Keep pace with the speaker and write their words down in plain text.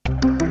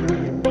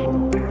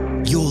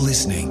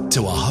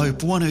to a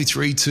Hope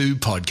 1032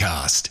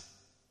 podcast.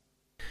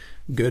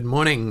 Good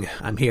morning.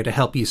 I'm here to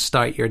help you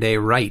start your day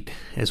right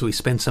as we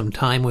spend some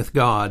time with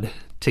God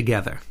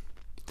together.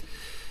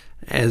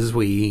 As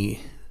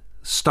we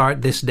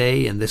start this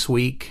day and this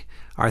week,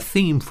 our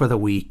theme for the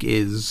week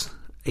is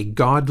a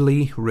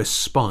godly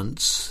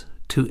response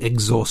to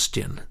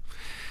exhaustion.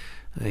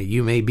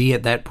 You may be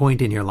at that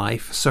point in your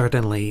life.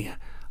 Certainly,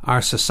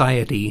 our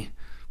society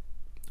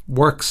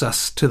works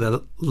us to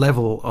the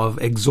level of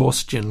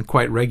exhaustion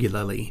quite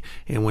regularly.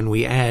 And when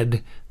we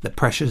add the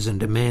pressures and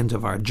demands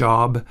of our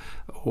job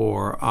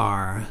or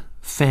our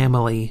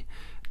family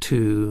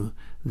to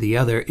the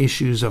other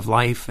issues of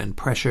life and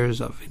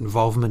pressures of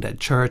involvement at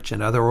church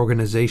and other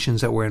organizations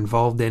that we're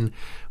involved in,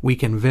 we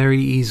can very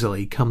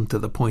easily come to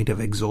the point of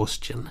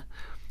exhaustion.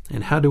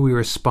 And how do we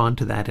respond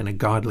to that in a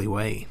godly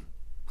way?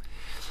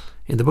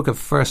 In the book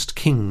of 1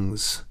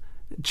 Kings,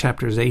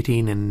 chapters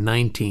 18 and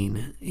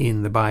 19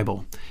 in the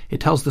Bible, it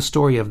tells the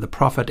story of the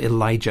prophet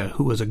Elijah,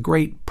 who was a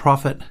great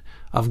prophet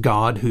of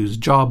God, whose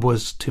job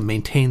was to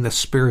maintain the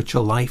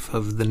spiritual life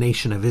of the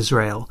nation of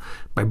Israel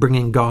by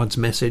bringing God's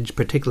message,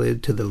 particularly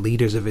to the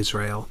leaders of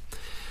Israel.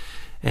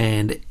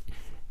 And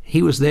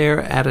he was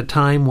there at a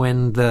time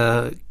when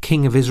the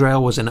king of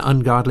Israel was an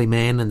ungodly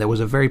man, and there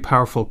was a very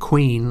powerful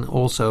queen,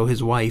 also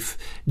his wife,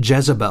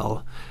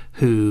 Jezebel,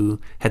 who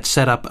had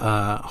set up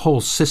a whole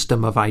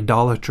system of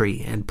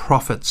idolatry and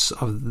prophets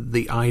of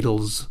the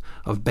idols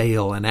of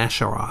Baal and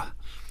Asherah.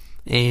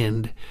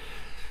 And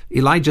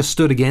Elijah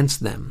stood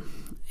against them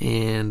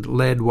and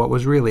led what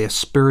was really a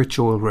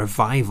spiritual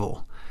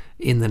revival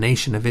in the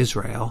nation of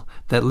Israel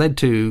that led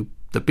to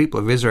the people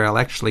of Israel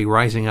actually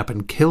rising up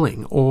and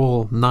killing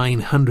all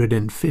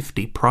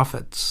 950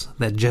 prophets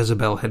that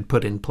Jezebel had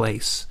put in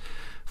place,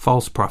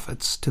 false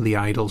prophets to the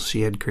idols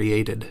she had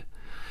created.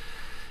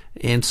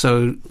 And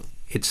so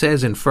it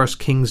says in 1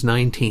 Kings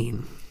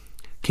 19,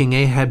 King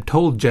Ahab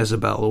told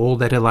Jezebel all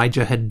that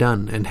Elijah had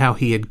done and how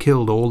he had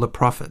killed all the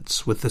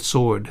prophets with the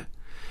sword.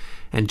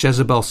 And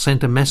Jezebel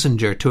sent a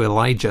messenger to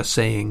Elijah,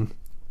 saying,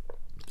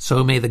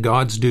 "So may the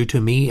gods do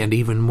to me, and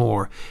even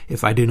more,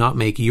 if I do not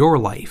make your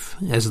life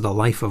as the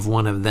life of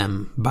one of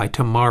them by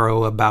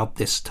tomorrow about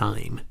this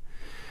time."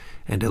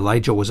 And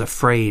Elijah was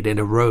afraid and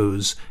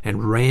arose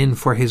and ran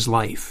for his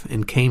life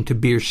and came to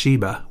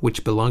Beersheba,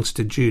 which belongs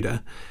to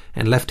Judah,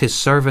 and left his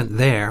servant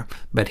there,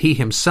 but he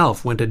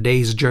himself went a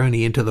day's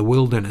journey into the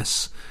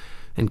wilderness,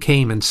 and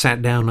came and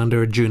sat down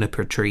under a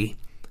juniper tree.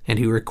 And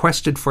he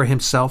requested for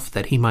himself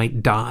that he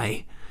might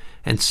die,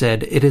 and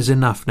said, "It is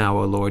enough now,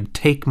 O Lord,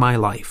 take my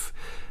life,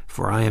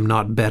 for I am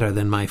not better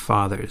than my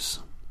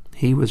fathers."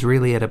 He was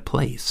really at a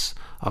place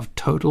of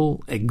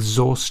total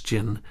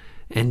exhaustion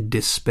and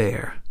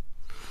despair.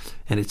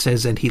 And it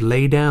says, "And he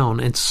lay down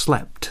and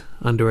slept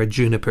under a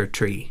juniper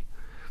tree.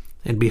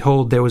 And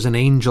behold, there was an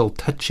angel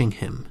touching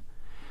him.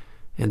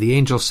 And the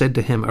angel said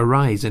to him,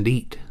 'Arise and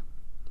eat.'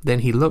 Then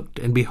he looked,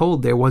 and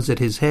behold, there was at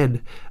his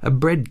head a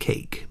bread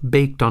cake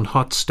baked on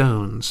hot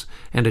stones,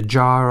 and a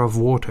jar of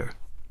water.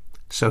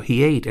 So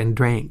he ate and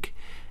drank,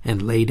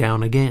 and lay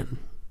down again.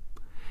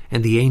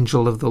 And the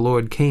angel of the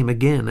Lord came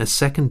again a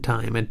second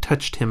time, and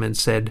touched him, and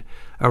said,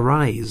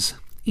 'Arise,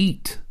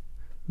 eat,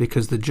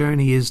 because the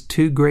journey is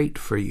too great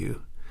for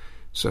you.'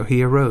 So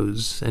he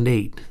arose, and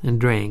ate, and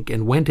drank,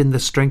 and went in the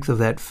strength of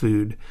that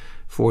food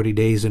 40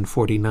 days and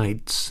 40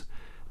 nights,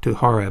 to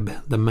Horeb,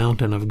 the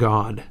mountain of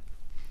God."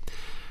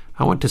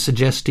 I want to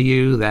suggest to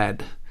you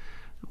that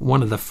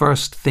one of the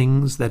first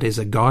things that is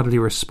a godly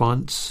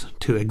response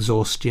to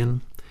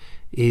exhaustion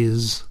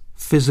is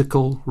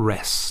physical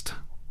rest,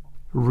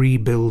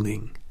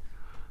 rebuilding,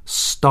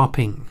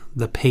 stopping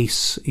the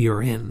pace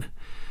you're in.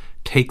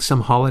 Take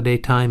some holiday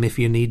time if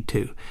you need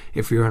to.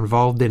 If you're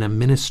involved in a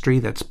ministry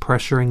that's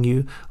pressuring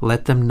you,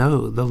 let them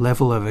know the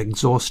level of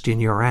exhaustion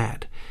you're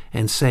at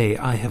and say,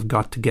 "I have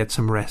got to get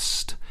some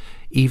rest,"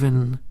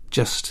 even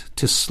just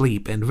to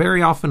sleep. And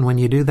very often when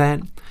you do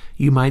that,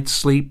 you might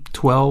sleep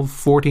 12,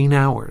 14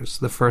 hours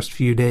the first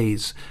few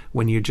days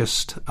when you're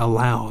just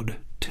allowed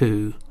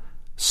to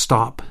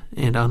stop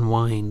and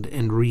unwind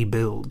and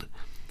rebuild.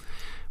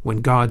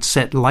 When God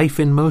set life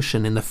in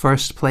motion in the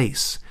first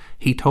place,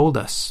 He told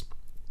us,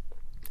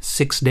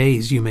 6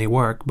 days you may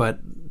work, but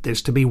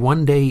there's to be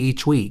 1 day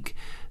each week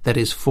that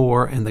is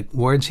for, and the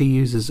words He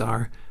uses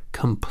are,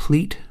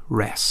 complete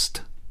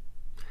rest.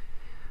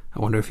 I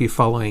wonder if you're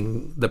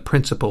following the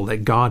principle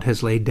that God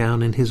has laid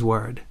down in His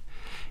Word.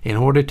 In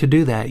order to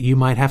do that, you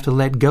might have to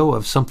let go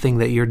of something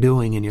that you're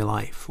doing in your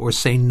life, or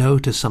say no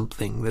to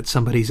something that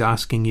somebody's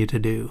asking you to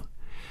do.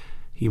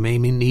 You may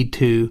need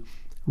to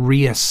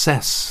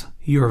reassess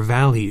your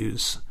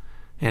values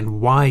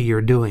and why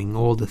you're doing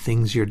all the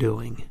things you're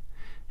doing,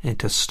 and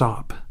to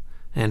stop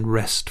and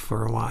rest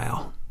for a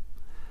while.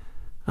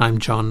 I'm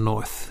John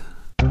North.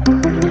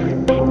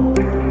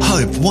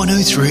 Hope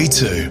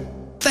 1032.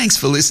 Thanks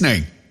for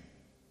listening.